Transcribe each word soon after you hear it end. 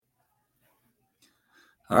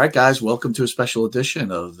All right, guys, welcome to a special edition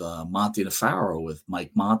of Monte the Pharaoh with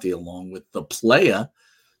Mike Monte, along with the player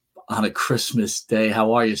on a Christmas day.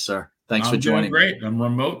 How are you, sir? Thanks for I'm doing joining me. great. I'm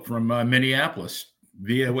remote from Minneapolis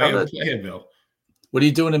via way Oh, of good. Playerville, What are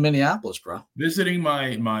you doing in Minneapolis, bro? visiting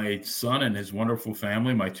my son and his wonderful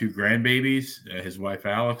family, my two grandbabies, his wife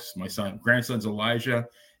Alex, my grandsons Elijah,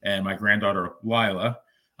 and my granddaughter Lila.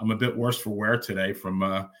 I'm a bit worse for wear today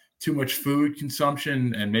from too much food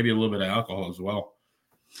consumption and maybe a little bit of alcohol as well.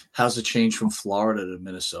 How's it change from Florida to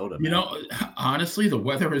Minnesota, You man? know, honestly, the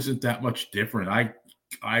weather isn't that much different.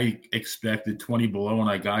 I expected 20 below when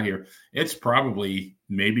I got here. It's probably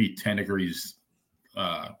maybe 10 degrees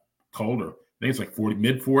uh, colder. I think it's like 40,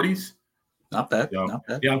 mid 40s. Not bad, So, not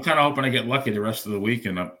bad. yeah, I'm kind of hoping I get lucky the rest of the week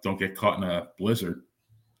and I don't get caught in a blizzard.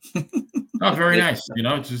 Oh, very Yeah. nice.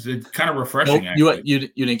 It's kind of Nope. refreshing, You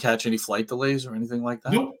actually. you didn't catch any flight delays or anything like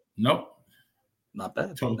that? Nope, nope, Not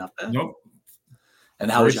bad, not bad. nope. And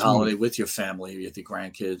how Very was your smooth. holiday with your family, with your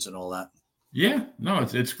grandkids, and all that? Yeah, no,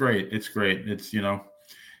 it's great. It's great.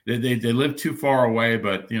 They live too far away,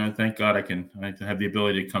 but thank God I have the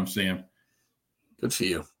ability to come see them. Good for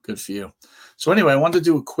you. Good for you. So anyway, I wanted to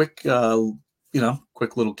do a quick,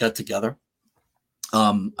 quick little get together.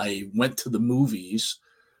 I went to the movies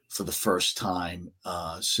for the first time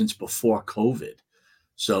since before COVID.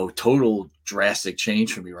 So total drastic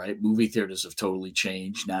change for me, right? Movie theaters have totally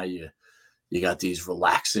changed. Now you got these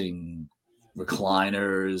relaxing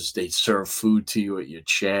recliners. They serve food to you at your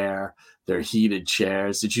chair. They're heated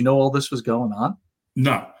chairs. Did you know all this was going on?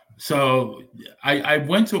 No. So I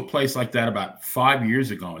went to a place like that about 5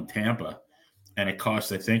 years ago in Tampa, and it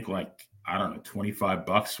cost, I think, like, I don't know,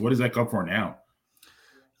 $25. What does that go for now?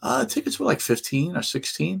 Tickets were like 15 or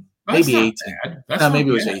 16, That's maybe not 18. bad. That's not Maybe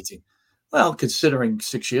it was bad. 18. Well, considering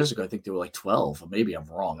 6 years ago, I think they were like 12, or maybe I'm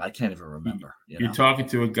wrong. I can't even remember, You're talking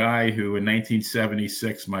to a guy who in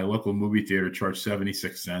 1976, my local movie theater charged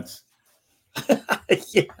 76 cents.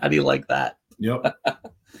 Yeah, how do you like that? Yep.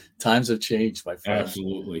 Times have changed, my friend.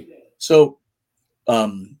 Absolutely. So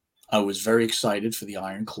I was very excited for the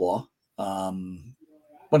Iron Claw.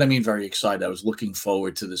 What I mean, very excited, I was looking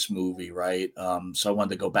forward to this movie, right? So I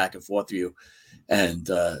wanted to go back and forth with you and,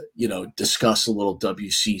 discuss a little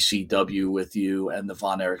WCCW with you and the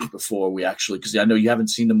Von Erichs before we actually, because I know you haven't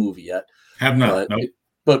seen the movie yet, Have not.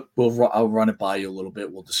 but Nope. I'll run it by you a little bit.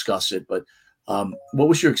 We'll discuss it. But what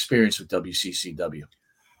was your experience with WCCW?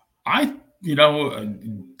 I,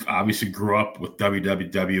 obviously grew up with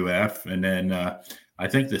WWF, and then I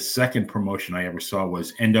think the second promotion I ever saw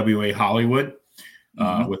was NWA Hollywood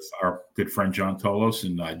with our good friend John Tolos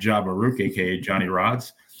and Jabba Rook, aka Johnny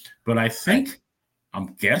Rods. But I think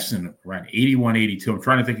I'm guessing around 81, 82. I'm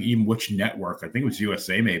trying to think even which network. I think it was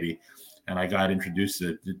USA maybe. And I got introduced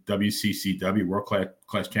to the WCCW, World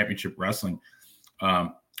Class Championship Wrestling,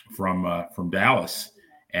 from Dallas,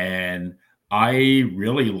 and I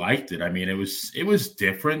really liked it. I mean, it was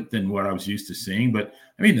different than what I was used to seeing, but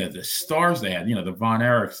I mean the stars they had, the Von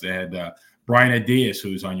Erichs, they had Brian Adias,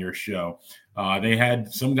 who was on your show. They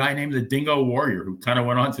had some guy named the Dingo Warrior, who kind of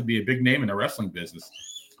went on to be a big name in the wrestling business.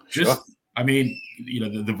 Sure. I mean,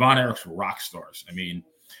 the Von Erichs were rock stars. I mean,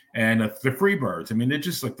 and the Freebirds. I mean, they're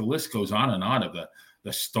just like, the list goes on and on of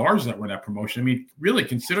the stars that were in that promotion. I mean, really,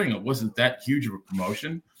 considering it wasn't that huge of a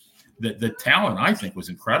promotion, the talent, I think, was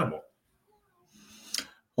incredible.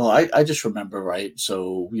 Well, I just remember, right?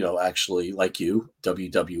 So, actually, like you,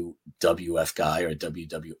 WWF guy or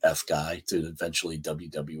WWF guy to eventually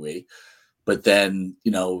WWE. But then,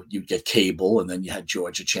 you'd get cable, and then you had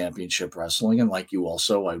Georgia Championship Wrestling. And like you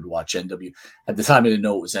also, I would watch NW. At the time, I didn't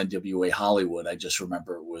know it was NWA Hollywood. I just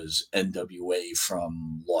remember it was NWA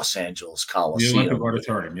from Los Angeles The Coliseum. Olympic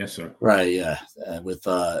Auditorium, yes, sir. Right, yeah. With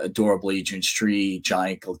Adorable Adrian Street,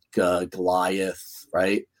 Giant Goliath,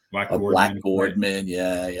 right? Black Gordman,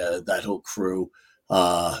 yeah, that whole crew.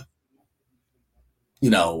 Uh,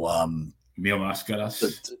 Mil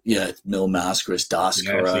Mascaras. Mil Mascaras,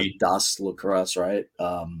 Yeah, Das Lucaras, right?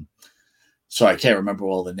 So I can't remember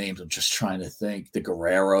all the names. I'm just trying to think. The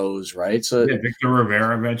Guerreros, right? So yeah, Victor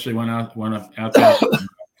Rivera eventually went out there.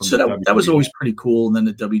 So that was always pretty cool. And then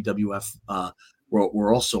the WWF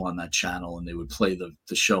were also on that channel, and they would play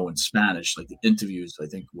the show in Spanish. Like the interviews, I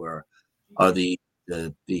think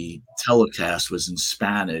the telecast was in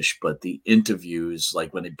Spanish, but the interviews,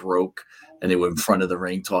 like when they broke and they were in front of the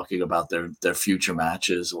ring talking about their future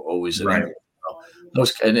matches, were always in right.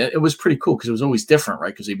 English. And it was pretty cool because it was always different,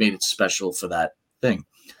 right? Because they made it special for that thing.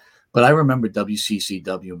 But I remember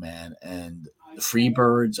WCCW, man, and the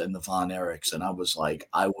Freebirds and the Von Erichs, and I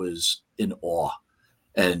was in awe.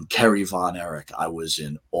 And Kerry Von Erich, I was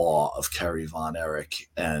in awe of Kerry Von Erich,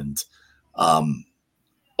 and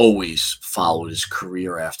always followed his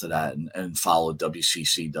career after that and followed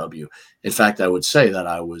WCCW. In fact, I would say that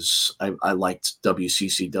I liked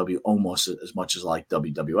WCCW almost as much as I liked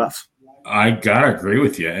WWF. I gotta agree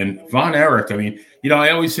with you. And Von Erich, I mean, I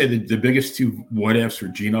always say that the biggest two what ifs were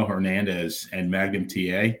Gino Hernandez and Magnum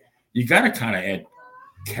TA. You got to kind of add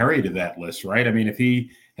Kerry to that list, right? I mean, if he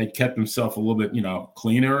had kept himself a little bit,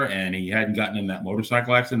 cleaner and he hadn't gotten in that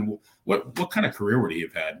motorcycle accident, what kind of career would he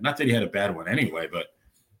have had? Not that he had a bad one anyway, but.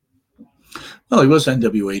 Well, he was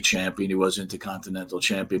NWA champion. He was Intercontinental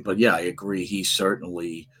champion. But yeah, I agree. He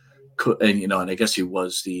certainly could. And I guess he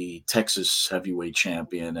was the Texas heavyweight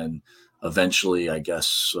champion. And eventually, I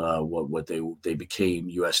guess, what they became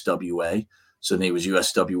USWA. So then he was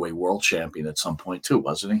USWA world champion at some point too,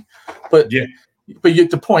 wasn't he? But yeah. But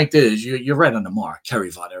the point is, you're right on the mark. Kerry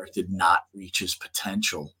Von Erich did not reach his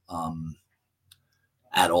potential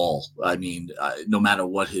at all. I mean, no matter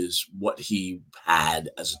what he had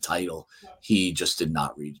as a title, he just did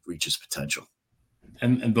not reach his potential.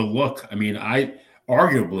 And the look, I mean, I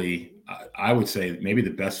would say maybe the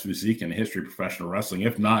best physique in the history of professional wrestling,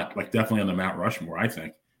 if not, like definitely on the Mount Rushmore, I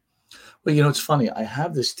think. Well, it's funny. I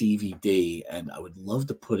have this DVD, and I would love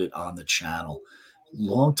to put it on the channel.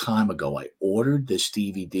 Long time ago, I ordered this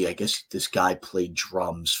DVD. I guess this guy played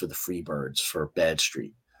drums for the Freebirds for Bad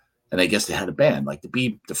Street. And I guess they had a band, like the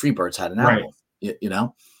Freebirds had an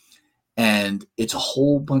album, and it's a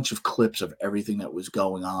whole bunch of clips of everything that was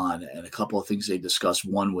going on. And a couple of things they discussed.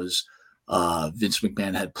 One was Vince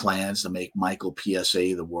McMahon had plans to make Michael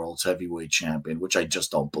PSA the world's heavyweight champion, which I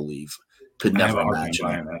just don't believe. Could never imagine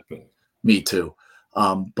that. But. Me too.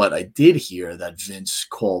 But I did hear that Vince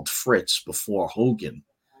called Fritz before Hogan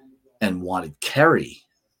and wanted Kerry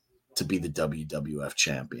to be the WWF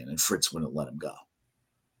champion, and Fritz wouldn't let him go.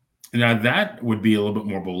 Now that would be a little bit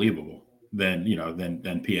more believable than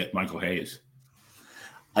Michael Hayes.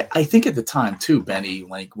 I think at the time too, Benny,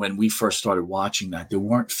 like when we first started watching that, there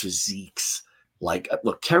weren't physiques. Like,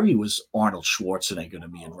 look, Kerry was Arnold Schwarzenegger to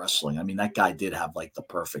me in wrestling. I mean, that guy did have like the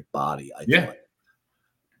perfect body. I thought.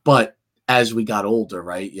 But as we got older,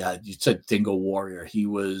 right? Yeah, you said Dingo Warrior. He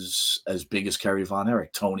was as big as Kerry Von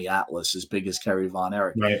Erich. Tony Atlas as big as Kerry Von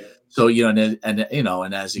Erich. Right. So and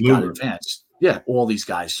as it got advanced, all these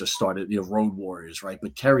guys just started, Road Warriors, right?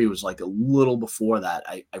 But Kerry was like a little before that.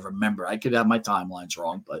 I remember. I could have my timelines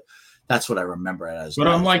wrong, but that's what I remember it as. But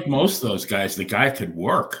unlike most of those guys, the guy could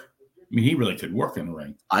work. I mean, he really could work in the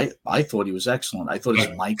ring. I thought he was excellent. I thought his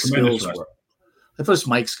mic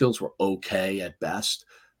skills were okay at best.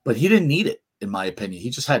 But he didn't need it, in my opinion. He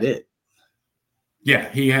just had it. Yeah,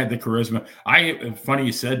 he had the charisma. Funny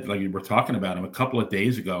you said, like, you were talking about him. A couple of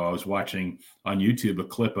days ago, I was watching on YouTube a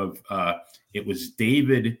clip of it was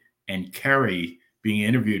David and Kerry being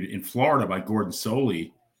interviewed in Florida by Gordon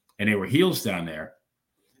Soley, and they were heels down there.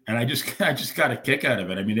 And I just got a kick out of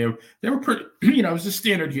it. I mean, they were pretty, it was the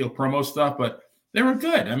standard heel promo stuff, but they were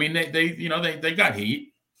good. I mean, they got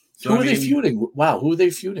heat. So, who are they feuding? Wow, who are they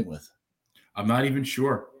feuding with? I'm not even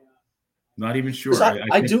sure.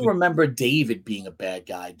 I do remember David being a bad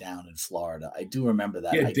guy down in Florida. I do remember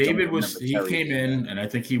that. Yeah, David he came in, and I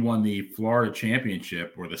think he won the Florida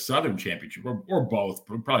Championship or the Southern Championship or both,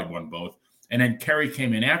 probably won both. And then Kerry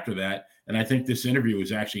came in after that. And I think this interview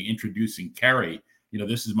was actually introducing Kerry.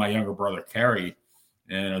 This is my younger brother, Kerry.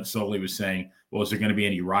 And Solely was saying, well, is there going to be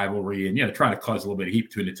any rivalry? And, trying to cause a little bit of heat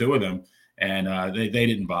between the two of them. And they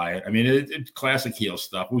didn't buy it. I mean, it's classic heel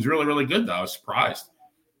stuff. It was really, really good, though. I was surprised.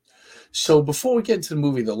 So before we get into the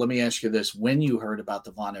movie, though, let me ask you this. When you heard about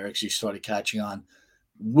the Von Erichs, you started catching on.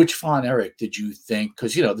 Which Von Erich did you think?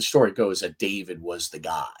 Because, the story goes that David was the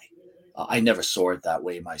guy. I never saw it that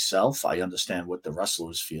way myself. I understand what the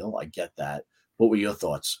wrestlers feel. I get that. What were your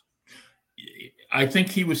thoughts? I think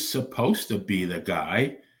he was supposed to be the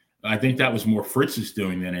guy. I think that was more Fritz's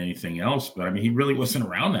doing than anything else. But, I mean, he really wasn't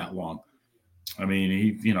around that long. I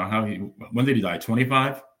mean, when did he die?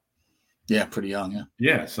 25? Yeah, pretty young. Yeah.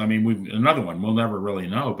 Yes, I mean, another one. We'll never really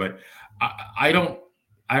know, but I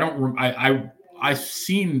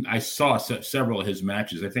saw several of his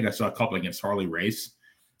matches. I think I saw a couple against Harley Race,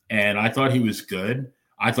 and I thought he was good.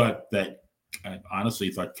 I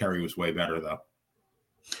honestly thought Kerry was way better, though.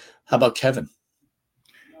 How about Kevin?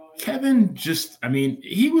 Kevin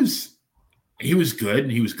he was good.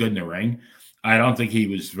 He was good in the ring. I don't think he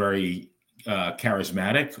was very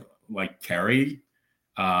charismatic like Kerry.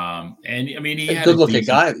 And I mean, he had a good-looking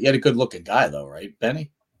guy. He had a good-looking guy, though, right,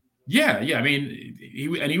 Benny? Yeah. I mean,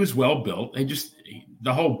 he was well built.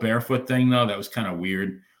 The whole barefoot thing, though, that was kind of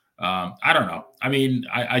weird. I don't know. I mean,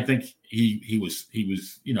 I think he was.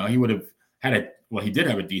 He would have he did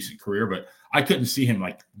have a decent career, but I couldn't see him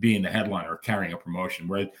like being the headliner or carrying a promotion.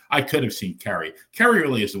 Where I could have seen Kerry. Kerry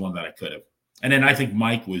really is the one that I could have. And then I think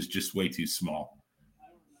Mike was just way too small.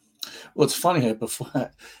 Well, it's funny.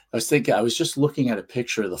 Before I was just looking at a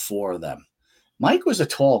picture of the four of them. Mike was a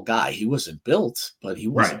tall guy. He wasn't built, but he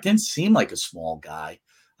Right. didn't seem like a small guy.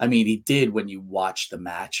 I mean, he did when you watch the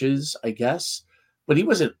matches, I guess, but he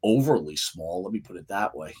wasn't overly small. Let me put it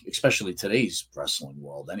that way, especially today's wrestling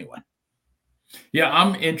world, anyway. Yeah,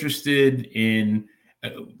 I'm interested in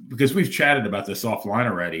because we've chatted about this offline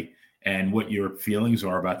already, and what your feelings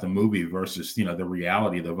are about the movie versus the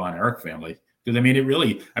reality of the Von Erich family. Because I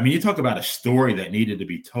mean, you talk about a story that needed to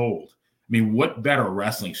be told. I mean, what better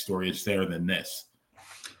wrestling story is there than this?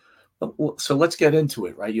 So let's get into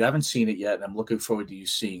it, right? You haven't seen it yet, and I'm looking forward to you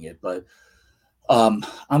seeing it. But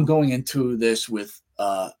I'm going into this with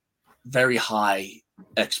very high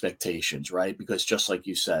expectations, right? Because just like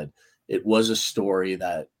you said, it was a story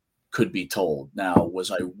that could be told. Now,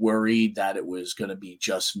 was I worried that it was going to be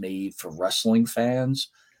just made for wrestling fans?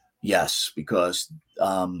 Yes, because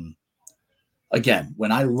again,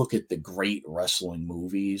 when I look at the great wrestling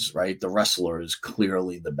movies, right, The Wrestler is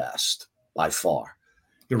clearly the best by far.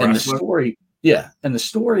 The And the wrestler? story, yeah, and the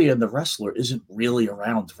story in The Wrestler isn't really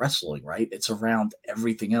around wrestling, right? It's around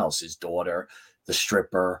everything else: his daughter, the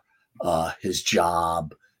stripper, his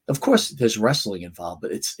job. Of course, there's wrestling involved,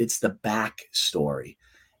 but it's the back story.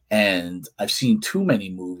 And I've seen too many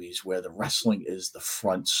movies where the wrestling is the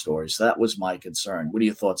front story. So that was my concern. What are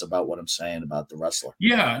your thoughts about what I'm saying about The Wrestler?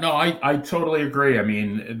 Yeah, no, I totally agree. I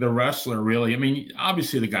mean, the wrestler really. I mean,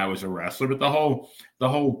 obviously the guy was a wrestler, but the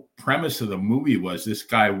whole premise of the movie was this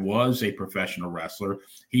guy was a professional wrestler.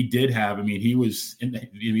 He did have. I mean, he was a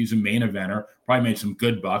main eventer. Probably made some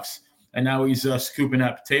good bucks, and now he's scooping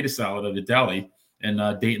out potato salad at a deli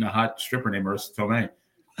and dating a hot stripper named Marissa Tomei.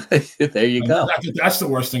 There you go. That's the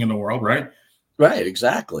worst thing in the world, right? Right,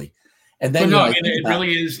 exactly. And But then, no, I I mean, think it about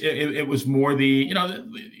really is. It was more the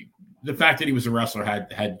fact that he was a wrestler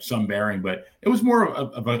had some bearing, but it was more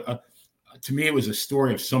of a to me, it was a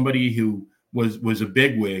story of somebody who was a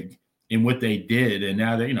bigwig in what they did, and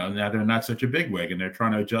now they're not such a bigwig, and they're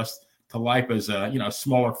trying to adjust to life as a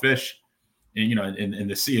smaller fish, in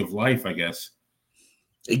the sea of life, I guess.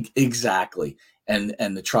 exactly.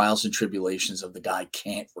 And the trials and tribulations of the guy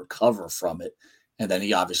can't recover from it. And then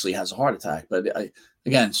he obviously has a heart attack. But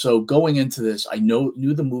again, so going into this, I knew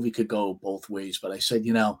the movie could go both ways, but I said,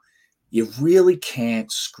 you really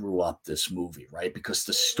can't screw up this movie, right? Because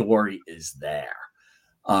the story is there.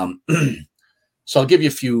 Um, so I'll give you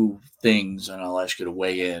a few things and I'll ask you to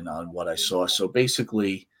weigh in on what I saw. So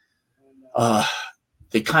basically, uh,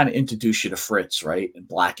 they kind of introduce you to Fritz, right? In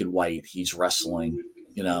black and white, he's wrestling.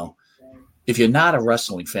 You know, if you're not a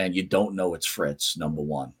wrestling fan, you don't know it's Fritz, number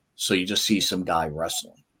one. So you just see some guy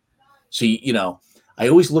wrestling. So I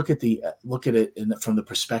always look at it from the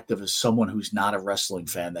perspective of someone who's not a wrestling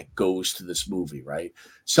fan that goes to this movie, right?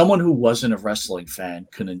 Someone who wasn't a wrestling fan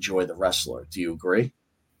can enjoy The Wrestler. Do you agree?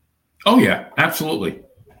 Oh yeah, absolutely.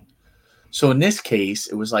 So in this case,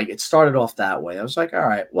 it was like it started off that way. I was like, all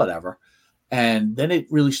right, whatever. And then it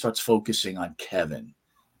really starts focusing on Kevin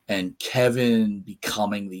and Kevin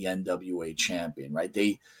becoming the NWA champion, right?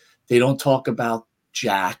 They don't talk about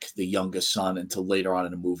Jack, the youngest son, until later on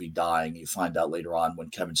in the movie dying. You find out later on when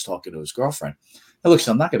Kevin's talking to his girlfriend. Now, look,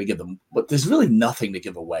 so I'm not going to give them, but there's really nothing to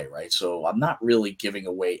give away, right? So I'm not really giving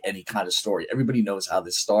away any kind of story. Everybody knows how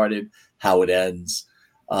this started, how it ends,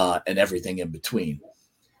 and everything in between.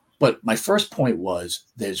 But my first point was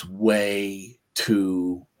there's way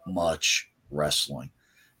too much wrestling.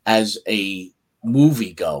 As a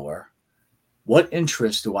moviegoer, what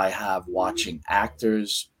interest do I have watching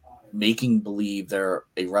actors making believe they're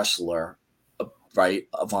a wrestler, right,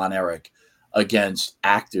 Von Erich, against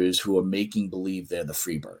actors who are making believe they're the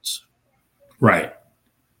Freebirds? Right.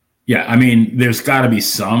 Yeah, I mean, there's got to be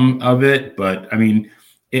some of it, but I mean,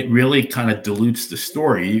 it really kind of dilutes the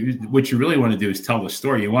story. What you really want to do is tell the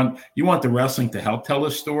story. You want the wrestling to help tell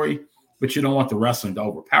the story, but you don't want the wrestling to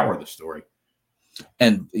overpower the story.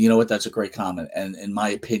 And you know what? That's a great comment. And in my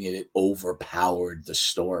opinion, it overpowered the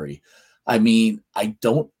story. I mean, I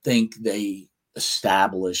don't think they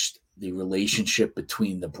established the relationship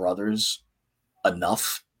between the brothers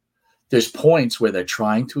enough. There's points where they're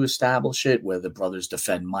trying to establish it, where the brothers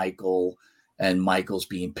defend Michael and Michael's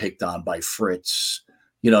being picked on by Fritz.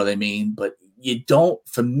 You know what I mean? But you don't,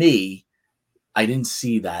 for me, I didn't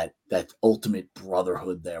see that ultimate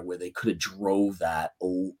brotherhood there where they could have drove that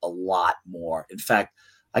a lot more. In fact,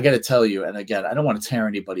 I got to tell you, and again, I don't want to tear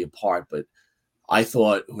anybody apart, but I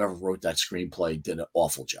thought whoever wrote that screenplay did an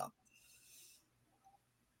awful job.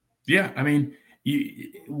 Yeah, I mean,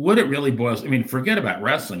 what it really boils. I mean, forget about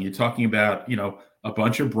wrestling. You're talking about a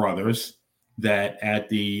bunch of brothers that, at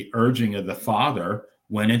the urging of the father,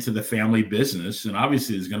 went into the family business, and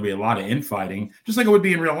obviously there's going to be a lot of infighting, just like it would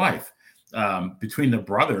be in real life, between the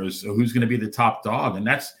brothers. Who's going to be the top dog, and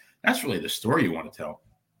that's really the story you want to tell.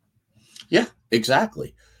 Yeah,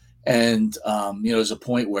 exactly. And there's a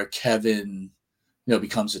point where Kevin,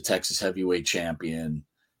 becomes a Texas heavyweight champion,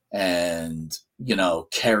 and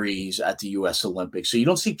Kerry's at the U.S. Olympics. So you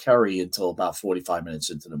don't see Kerry until about 45 minutes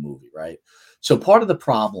into the movie, right? So part of the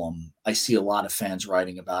problem I see a lot of fans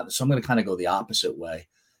writing about it. So I'm going to kind of go the opposite way,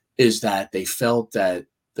 is that they felt that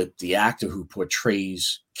the actor who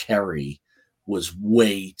portrays Kerry was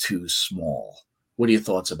way too small. What are your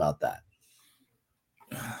thoughts about that?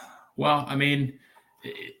 Well, I mean,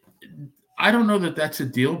 I don't know that that's a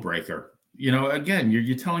deal breaker. Again,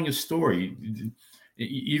 you're telling a story.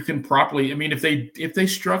 You can properly. I mean, if they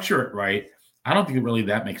structure it right, I don't think it really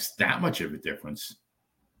that makes that much of a difference.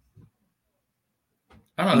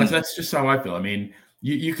 I don't know. That's just how I feel. I mean,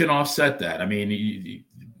 you can offset that. I mean,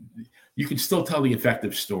 you can still tell the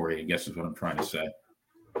effective story, I guess is what I'm trying to say.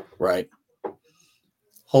 Right.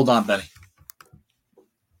 Hold on, Benny.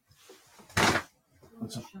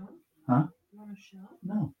 What's up? Huh? You want a show?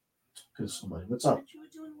 No. Because somebody. What's up? You were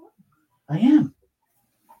doing what? I am.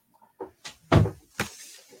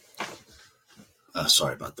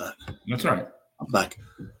 Sorry about that. That's all right. I'm back.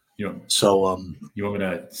 So, you want me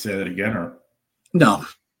to say that again, or no?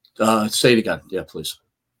 Say it again. Yeah, please.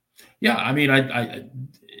 Yeah, I mean, I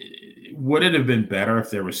would it have been better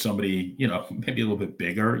if there was somebody, maybe a little bit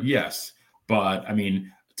bigger? Yes, but I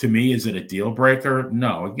mean, to me, is it a deal breaker?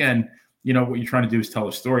 No. Again, what you're trying to do is tell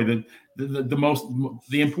a story.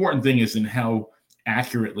 The important thing isn't how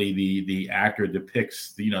accurately the actor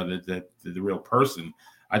depicts the real person.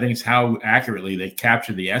 I think it's how accurately they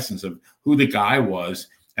capture the essence of who the guy was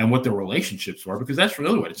and what the relationships were, because that's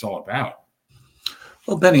really what it's all about.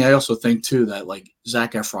 Well, Benny, I also think too that like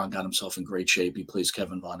Zac Efron got himself in great shape. He plays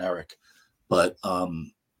Kevin Von Erich, but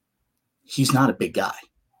he's not a big guy.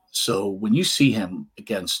 So when you see him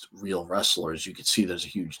against real wrestlers, you can see there's a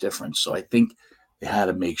huge difference. So I think they had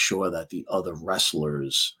to make sure that the other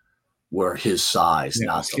wrestlers were his size,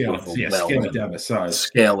 not scale it down to size.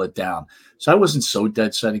 Scale it down. So I wasn't so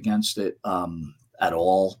dead set against it at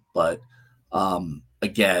all. But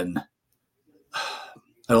again,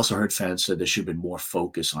 I also heard fans say there should have been more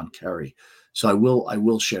focus on Kerry. So I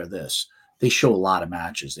will share this. They show a lot of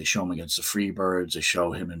matches. They show him against the Freebirds. They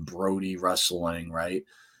show him and Brody wrestling, right?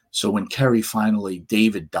 So when Kerry finally,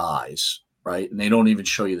 David dies, right? And they don't even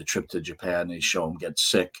show you the trip to Japan. They show him get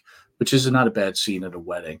sick, which is not a bad scene at a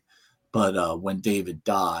wedding. But when David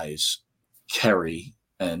dies, Kerry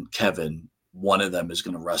and Kevin, one of them is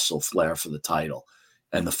going to wrestle Flair for the title.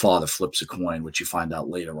 And the father flips a coin, which you find out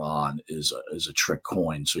later on is a trick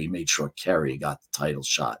coin. So he made sure Kerry got the title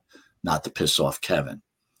shot, not to piss off Kevin.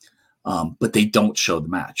 But they don't show the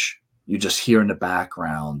match. You just hear in the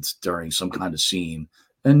background during some kind of scene,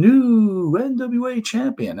 a new NWA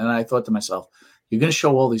champion. And I thought to myself, you're going to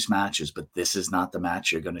show all these matches, but this is not the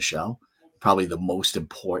match you're going to show. Probably the most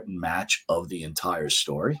important match of the entire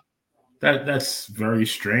story. That's very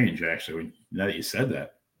strange, actually, now that you said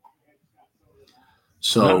that.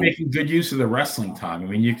 So not making good use of the wrestling time. I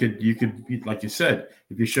mean, you could, like you said,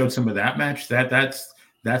 if you showed some of that match,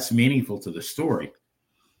 that's meaningful to the story.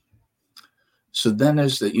 So then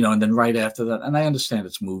there's the, and then right after that, and I understand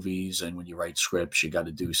it's movies, and when you write scripts, you got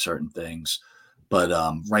to do certain things. But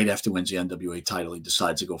right after he wins the NWA title, he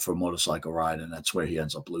decides to go for a motorcycle ride, and that's where he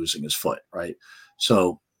ends up losing his foot, right?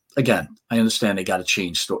 So again, I understand they got to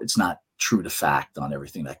change story. It's not true to fact on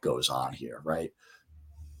everything that goes on here, right?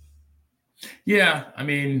 Yeah, I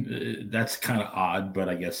mean, that's kind of odd, but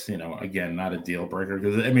I guess, again, not a deal breaker,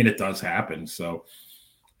 because I mean, it does happen. So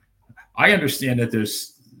I understand that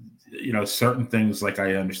there's, certain things, like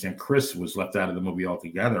I understand Chris was left out of the movie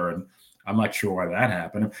altogether, and I'm not sure why that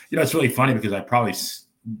happened. It's really funny because I probably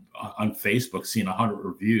on Facebook seen 100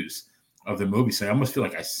 reviews of the movie, so I almost feel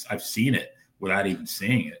like I've seen it without even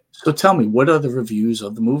seeing it. So tell me, what are the reviews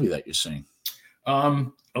of the movie that you're seeing?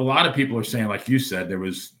 A lot of people are saying, like you said, there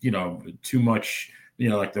was, too much,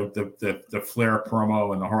 like the Flair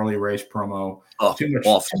promo and the Harley Race promo, too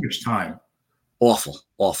much time. Awful.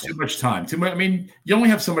 Too much time. I mean, you only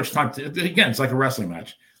have so much time. Again, it's like a wrestling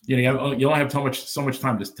match. You only have so much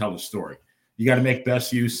time to tell the story. You got to make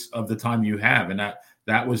best use of the time you have, and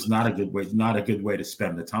that was not a good way to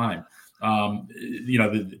spend the time.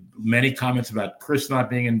 Many comments about Chris not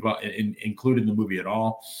being included in the movie at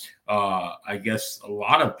all. I guess a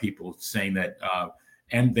lot of people saying that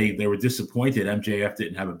and they were disappointed MJF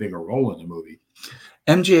didn't have a bigger role in the movie.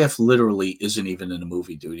 MJF literally isn't even in the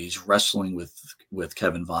movie, dude. He's wrestling with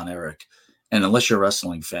Kevin Von Erich. And unless you're a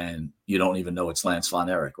wrestling fan, you don't even know it's Lance Von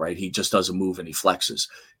Erich, right? He just does a move and he flexes.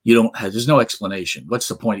 There's no explanation. What's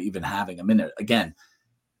the point of even having him in there? Again,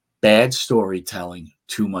 bad storytelling,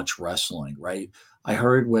 too much wrestling, right? I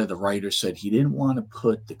heard where the writer said he didn't want to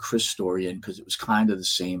put the Chris story in because it was kind of the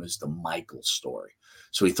same as the Michael story.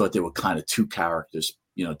 So he thought they were kind of two characters,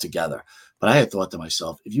 together. But I had thought to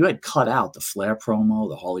myself, if you had cut out the Flair promo,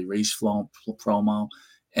 the Harley Race promo,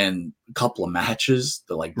 and a couple of matches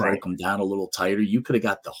that broke them down a little tighter, you could have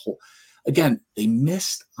got the whole. Again, they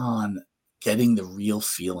missed on getting the real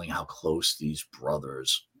feeling how close these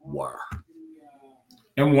brothers were.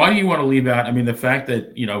 And why do you want to leave out? I mean, the fact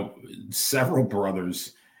that several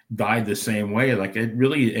brothers died the same way,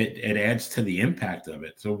 it adds to the impact of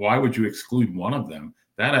it. So why would you exclude one of them?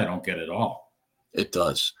 That I don't get at all. It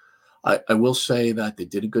does. I will say that they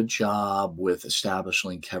did a good job with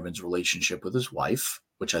establishing Kevin's relationship with his wife,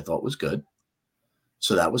 which I thought was good.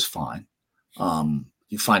 So that was fine.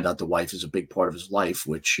 You find out the wife is a big part of his life,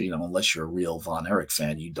 which, unless you're a real Von Erich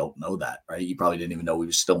fan, you don't know that, right? You probably didn't even know he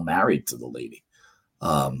was still married to the lady.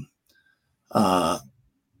 So I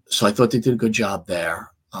thought they did a good job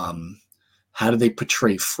there. How do they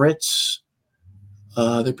portray Fritz?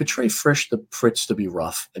 They portray Fritz to be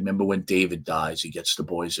rough. I remember when David dies, he gets the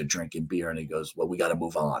boys are drinking beer and he goes, well, we got to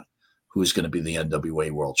move on. Who's going to be the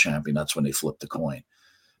NWA world champion? That's when they flip the coin.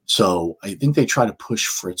 So I think they try to push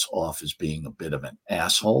Fritz off as being a bit of an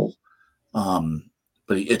asshole. But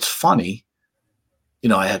it's funny.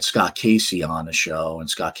 I had Scott Casey on the show, and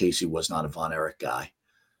Scott Casey was not a Von Erich guy.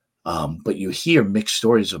 But you hear mixed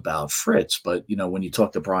stories about Fritz. But, when you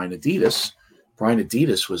talk to Brian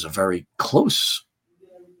Adidas was a very close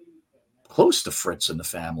to Fritz in the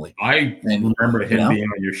family. I remember him being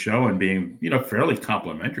on your show and being, fairly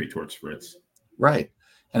complimentary towards Fritz. Right.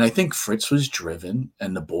 And I think Fritz was driven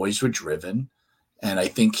and the boys were driven. And I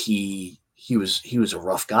think he was a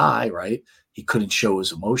rough guy, right? He couldn't show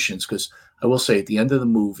his emotions because I will say at the end of the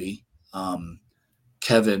movie,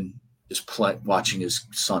 Kevin is watching his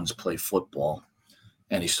sons play football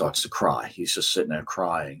and he starts to cry. He's just sitting there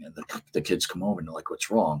crying and the kids come over and they're like, what's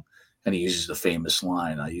wrong? And he uses the famous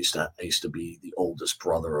line, I used to be the oldest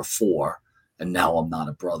brother of 4, and now I'm not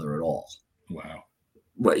a brother at all. Wow.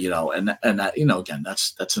 But, and that, again,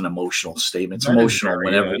 that's an emotional statement. It's emotional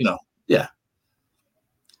whenever, yeah.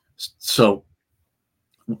 So,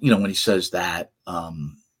 when he says that, I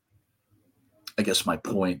guess my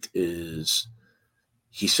point is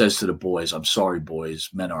he says to the boys, I'm sorry, boys,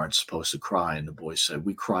 men aren't supposed to cry. And the boys said,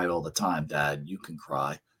 we cry all the time, Dad, you can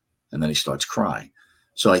cry. And then he starts crying.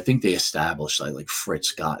 So I think they established like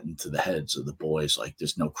Fritz got into the heads of the boys, like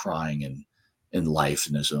there's no crying in life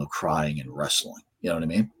and there's no crying in wrestling. You know what I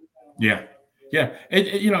mean? Yeah. Yeah.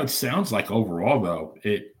 It sounds like overall though,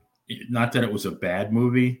 not that it was a bad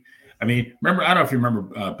movie. I mean, I don't know if you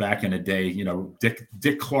remember back in the day,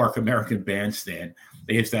 Dick Clark, American Bandstand,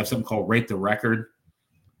 they used to have something called Rate the Record.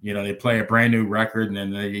 They play a brand new record and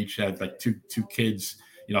then they each had like two kids,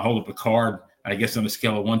 hold up a card, I guess on a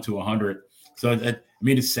scale of 1 to 100. So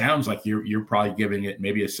it sounds like you're probably giving it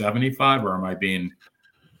maybe a 75, or am I being?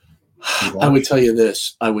 I would tell you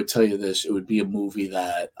this. It would be a movie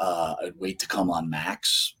that I'd wait to come on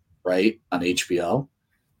Max, right, on HBO,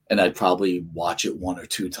 and I'd probably watch it 1 or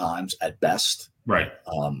 2 times at best. Right.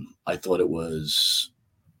 I thought it was.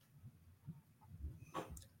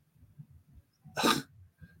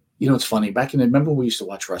 It's funny. Remember we used to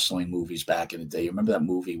watch wrestling movies back in the day. You remember that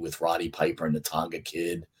movie with Roddy Piper and the Tonga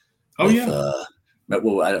Kid? Oh, yeah.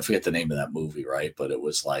 I forget the name of that movie, right? But it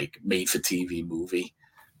was like made for TV movie.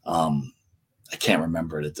 I can't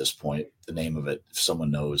remember it at this point, the name of it. If someone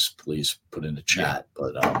knows, please put in the chat. Yeah.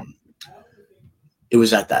 But it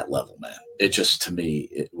was at that level, man. It just, to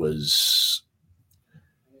me,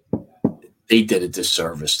 they did a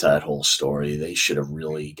disservice to that whole story. They should have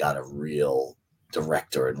really got a real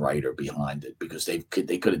director and writer behind it because they could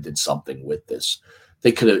have did something with this.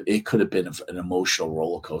 It could have been an emotional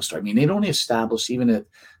roller coaster. I mean, they'd only established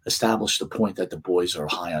the point that the boys are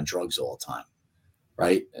high on drugs all the time,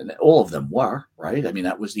 right? And all of them were, right? I mean,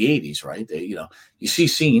 that was the 80s, right? They, you see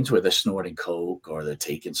scenes where they're snorting coke or they're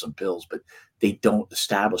taking some pills, but they don't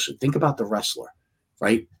establish it. Think about the wrestler,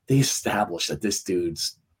 right? They establish that this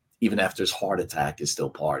dude's, even after his heart attack, is still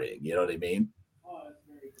partying. You know what I mean?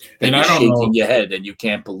 And you're shaking your head and you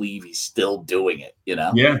can't believe he's still doing it,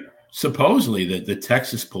 Yeah. Supposedly the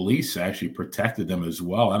Texas police actually protected them as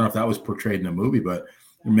well. I don't know if that was portrayed in the movie, but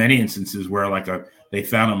in many instances where they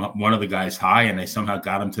found him, one of the guys high, and they somehow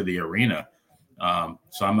got him to the arena.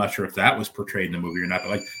 So I'm not sure if that was portrayed in the movie or not. But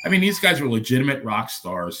like, I mean, these guys were legitimate rock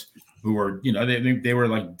stars who were, they were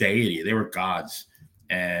like deity, they were gods,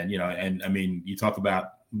 and and I mean, you talk about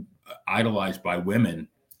idolized by women.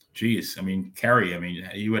 Geez, I mean, Kerry. I mean,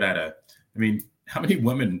 you would I mean, how many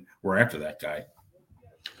women were after that guy?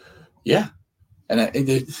 Yeah, and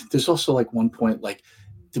there's also like one point like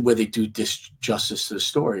where they do disjustice to the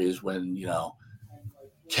story is when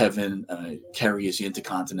Kevin Kerry is the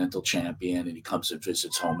Intercontinental Champion and he comes and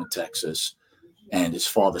visits home in Texas, and his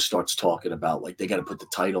father starts talking about like they got to put the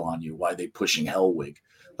title on you. Why are they pushing Hellwig?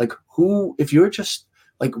 Like who? If you're just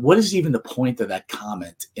like, what is even the point of that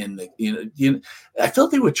comment? In the I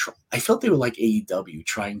felt they were I felt they were like AEW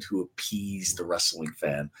trying to appease the wrestling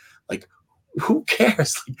fan. Like who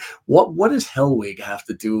cares? Like, what does Hellwig have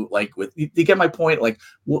to do like with? You get my point? Like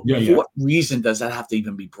for what reason does that have to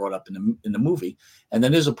even be brought up in the movie? And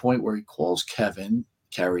then there's a point where he calls Kerry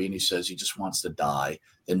and he says he just wants to die.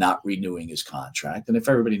 They're not renewing his contract. And if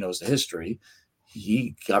everybody knows the history,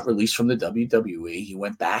 he got released from the WWE. He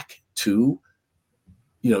went back to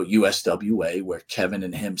USWA, where Kevin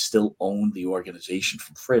and him still owned the organization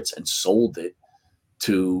from Fritz and sold it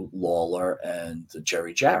to Lawler and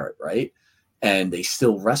Jerry Jarrett, right? And they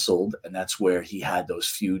still wrestled, and that's where he had those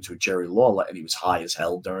feuds with Jerry Lawler, and he was high as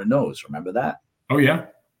hell during those. Remember that? Oh, yeah.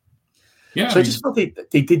 Yeah. So I just felt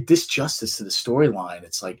they did disjustice to the storyline.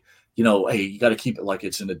 It's like, hey, you got to keep it like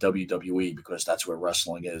it's in the WWE because that's where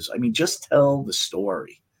wrestling is. I mean, just tell the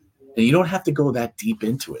story. And you don't have to go that deep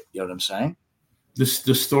into it. You know what I'm saying? The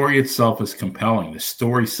story itself is compelling. The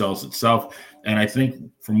story sells itself. And I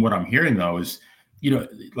think from what I'm hearing, though, is,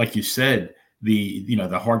 like you said, the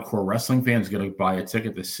hardcore wrestling fan is going to buy a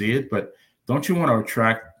ticket to see it. But don't you want to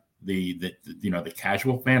attract the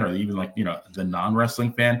casual fan or even like, the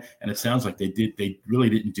non-wrestling fan? And it sounds like they really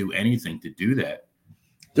didn't do anything to do that.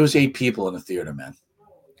 There was 8 people in the theater, man.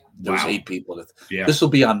 There was 8 people. Yeah. This will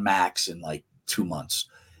be on Max in like 2 months.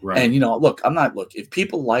 Right. And, look, if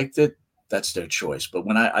people liked it, that's their choice. But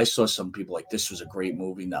when I saw some people like, this was a great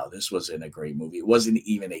movie. No, this wasn't a great movie. It wasn't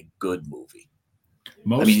even a good movie.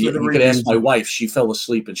 You could ask my wife. She fell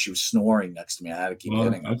asleep and she was snoring next to me. I had to keep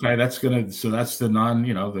hitting her. Okay, that's the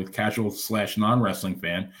the casual / non-wrestling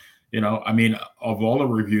fan. I mean, of all the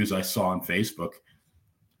reviews I saw on Facebook,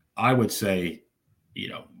 I would say,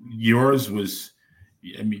 yours was,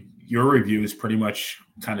 I mean, your review is pretty much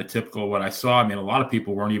kind of typical of what I saw. I mean, a lot of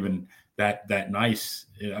people weren't even that nice.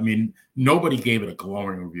 I mean, nobody gave it a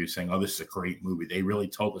glowing review saying, "Oh, this is a great movie." They really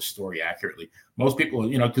told the story accurately. Most people,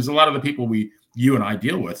 because a lot of the people you and I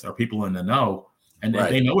deal with are people in the know, and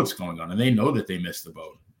Right. they know what's going on, and they know that they missed the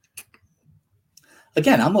boat.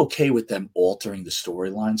 Again, I'm okay with them altering the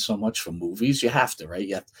storyline so much for movies. You have to, right?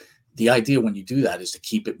 The idea when you do that is to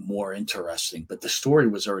keep it more interesting, but the story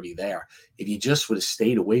was already there. If you just would have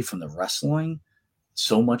stayed away from the wrestling,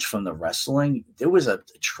 so much from the wrestling, there was a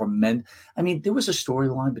tremendous, there was a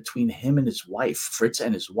storyline between him and his wife, Fritz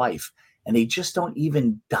and his wife, and they just don't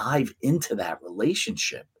even dive into that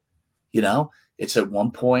relationship. It's at one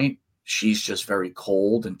point, she's just very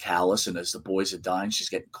cold and callous, and as the boys are dying, she's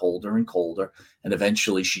getting colder and colder, and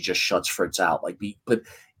eventually she just shuts Fritz out. But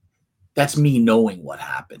that's me knowing what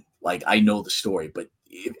happened. Like, I know the story, but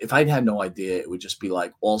if I'd had no idea, it would just be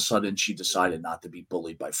like all of a sudden she decided not to be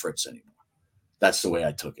bullied by Fritz anymore. That's the way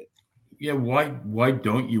I took it. Yeah, why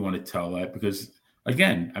don't you want to tell that? Because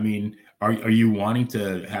again, I mean, are you wanting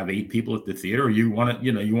to have 8 people at the theater, or you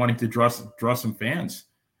wanting to draw some fans?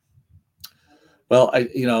 Well,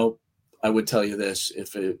 I would tell you this: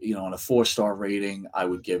 if on a 4-star rating, I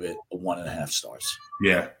would give it a 1.5 stars.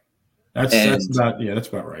 Yeah, that's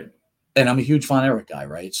about right. And I'm a huge Von Erich guy,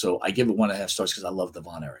 right? So I give it 1.5 stars because I love the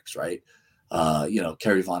Von Erichs, right?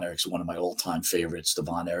 Kerry Von Erich's one of my all-time favorites. The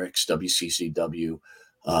Von Erichs, WCCW,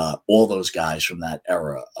 all those guys from that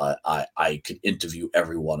era. I could interview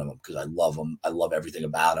every one of them because I love them. I love everything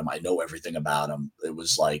about them. I know everything about them. It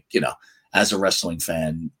was like, as a wrestling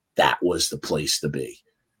fan, that was the place to be.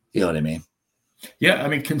 You know what I mean? Yeah, I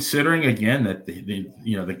mean, considering again that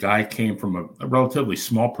the guy came from a relatively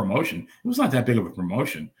small promotion, it was not that big of a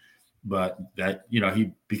promotion, but that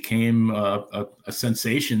he became a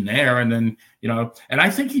sensation there, and then and I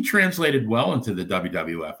think he translated well into the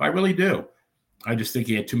WWF. I really do. I just think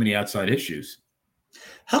he had too many outside issues.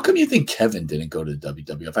 How come you think Kevin didn't go to the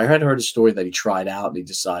WWF? I had heard a story that he tried out and he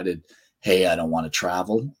decided, hey, I don't want to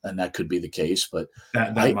travel, and that could be the case. But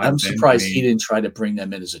I'm surprised he didn't try to bring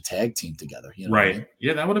them in as a tag team together. Right? I mean?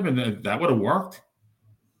 Yeah, that would have worked.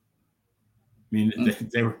 I mean,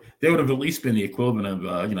 they would have at least been the equivalent of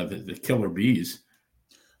the Killer Bees.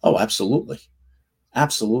 Oh, absolutely.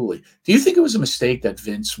 Absolutely. Do you think it was a mistake that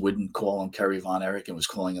Vince wouldn't call him Kerry Von Erich and was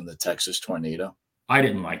calling him the Texas Tornado? I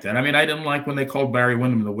didn't like that. I mean, I didn't like when they called Barry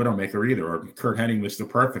Windham the Widowmaker either, or Kurt Hennig Mr.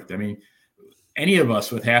 Perfect. I mean, any of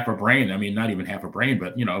us with half a brain, I mean, not even half a brain,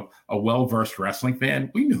 but, a well-versed wrestling fan,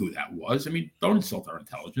 we knew who that was. I mean, don't insult our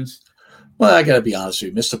intelligence. Well, I got to be honest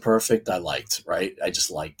with you. Mr. Perfect, I liked, right? I I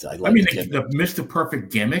liked mean, the gimmick. the Mr.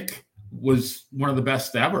 Perfect gimmick was one of the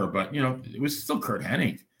best ever, but, it was still Kurt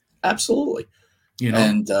Hennig. Absolutely. You know,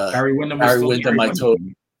 And Barry Windham was Barry still Windham, Barry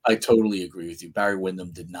Windham. I totally agree with you. Barry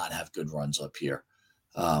Windham did not have good runs up here.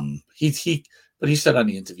 But he said on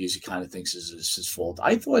the interviews he kind of thinks it's his fault.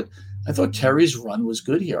 I thought Kerry's run was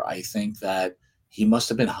good here. I think that he must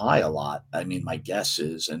have been high a lot. I mean, my guess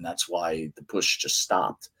is, and that's why the push just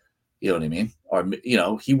stopped. You know what I mean? Or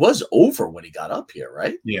he was over when he got up here,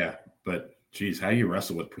 right? Yeah, but geez, how you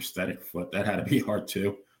wrestle with prosthetic foot? That had to be hard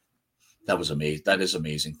too. That was amazing. That is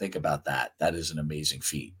amazing. Think about that. That is an amazing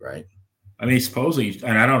feat, right? I mean, supposedly,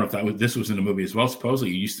 and I don't know if this was in the movie as well.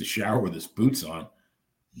 Supposedly, he used to shower with his boots on.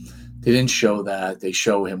 They didn't show that. They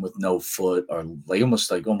show him with no foot, or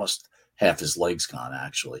almost half his legs gone,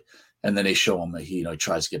 actually. And then they show him that he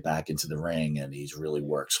tries to get back into the ring, and he really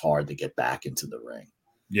works hard to get back into the ring.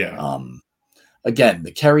 Yeah. Again,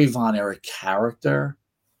 the Kerry Von Erich character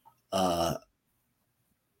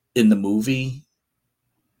in the movie,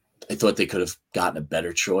 I thought they could have gotten a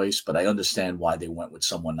better choice, but I understand why they went with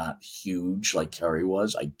someone not huge like Kerry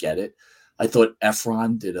was. I get it. I thought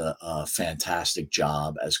Efron did a fantastic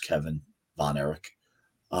job as Kevin Von Erich.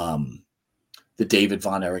 The David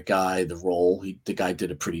Von Erich guy, the guy did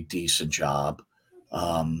a pretty decent job.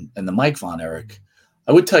 And the Mike Von Erich,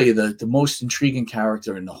 I would tell you that the most intriguing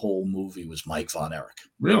character in the whole movie was Mike Von Erich.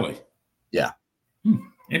 Really? Yeah.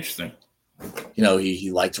 Interesting.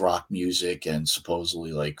 He liked rock music, and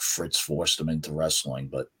supposedly like Fritz forced him into wrestling.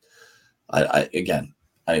 But I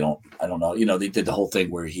don't know. They did the whole thing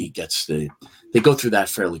where they go through that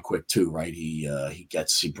fairly quick too, right? He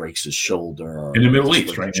breaks his shoulder in the Middle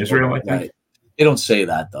East, right? Israel, I think. Right. They don't say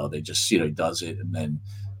that though. They just, he does it, and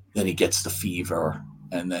then he gets the fever,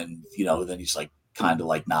 and then then he's like kind of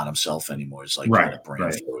like not himself anymore. It's like kind of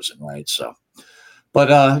brain frozen, right? So,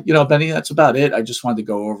 but Benny, that's about it. I just wanted to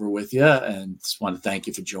go over with you, and just want to thank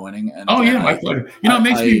you for joining. And my pleasure. It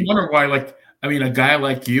makes me wonder why, a guy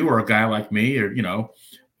like you or a guy like me, or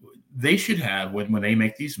they should have when they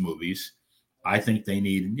make these movies. I think they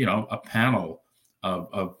need a panel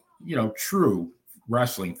of true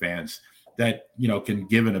wrestling fans that can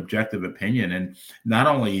give an objective opinion and not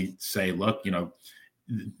only say, look,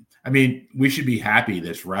 I mean, we should be happy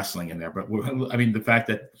there's wrestling in there, but the fact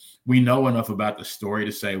that we know enough about the story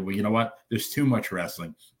to say, well, you know what, there's too much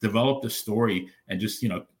wrestling. Develop the story and just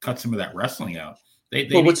cut some of that wrestling out. They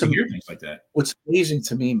need to hear things like that. What's amazing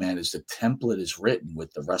to me, man, is the template is written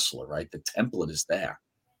with the wrestler, right? The template is there.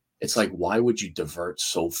 It's like, why would you divert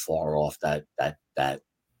so far off that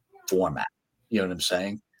format? You know what I'm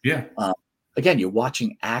saying? Yeah. Again, you're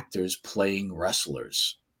watching actors playing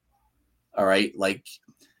wrestlers. All right. Like,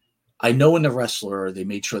 I know in The Wrestler, they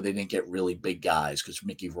made sure they didn't get really big guys because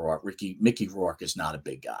Mickey Rourke is not a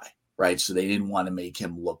big guy. Right. So they didn't want to make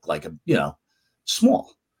him look like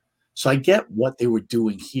small. So I get what they were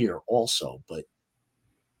doing here also, but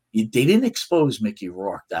they didn't expose Mickey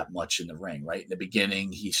Rourke that much in the ring, right? In the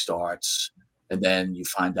beginning, he starts, and then you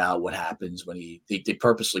find out what happens when they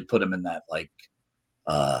purposely put him in that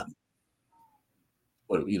that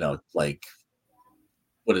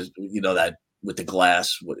with the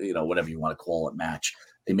glass, whatever you want to call it, match.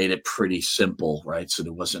 They made it pretty simple, right? So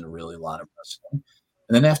there wasn't really a lot of wrestling.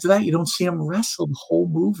 And then after that, you don't see him wrestle the whole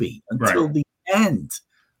movie until the end.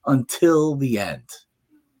 Until the end.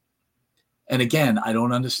 And again, I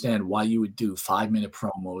don't understand why you would do 5-minute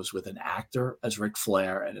promos with an actor as Ric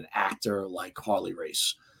Flair and an actor like Harley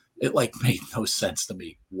Race. It made no sense to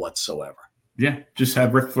me whatsoever. Yeah, just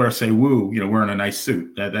have Ric Flair say "woo," wearing a nice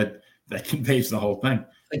suit. That conveys the whole thing.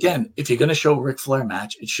 Again, if you're going to show a Ric Flair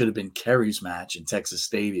match, it should have been Kerry's match in Texas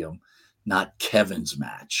Stadium, not Kevin's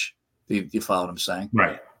match. Do you follow what I'm saying?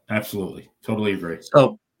 Right. Absolutely. Totally agree.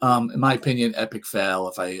 So, in my opinion, epic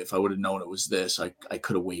fail. If I would have known it was this, I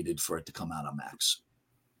could have waited for it to come out on Max.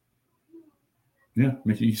 Yeah,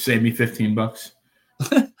 you saved me $15.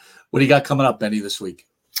 What do you got coming up, Benny, this week?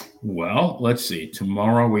 Well, let's see.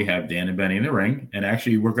 Tomorrow we have Dan and Benny in the ring, and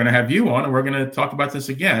actually we're going to have you on, and we're going to talk about this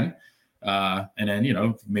again, and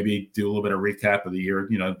then maybe do a little bit of recap of the year,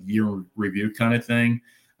 year review kind of thing.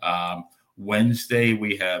 Wednesday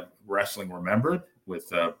we have Wrestling Remembered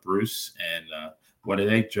with Bruce and what are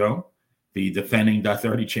they, Joe? The defending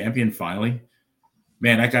 .30 champion, finally.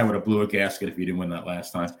 Man, that guy would have blew a gasket if he didn't win that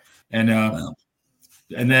last time. And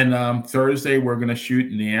And then Thursday, we're going to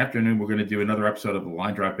shoot in the afternoon. We're going to do another episode of the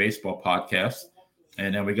Line Drive Baseball podcast.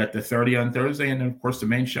 And then we got the 30 on Thursday. And then, of course, the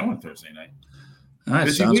main show on Thursday night. All right.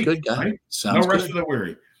 Busy Sounds week, good, guy. right? Sounds no rest good. for the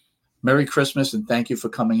weary. Merry Christmas, and thank you for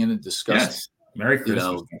coming in and discussing. Yes. Merry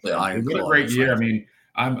Christmas. The Iron What Claw, a great year. I mean,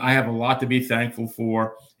 I have a lot to be thankful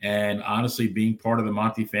for. And honestly, being part of the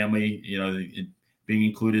Monte family, being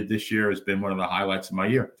included this year has been one of the highlights of my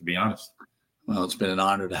year, to be honest. Well, it's been an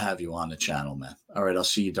honor to have you on the channel, man. All right. I'll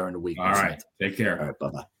see you during the week. All right. Take care. All right.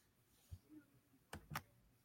 Bye-bye.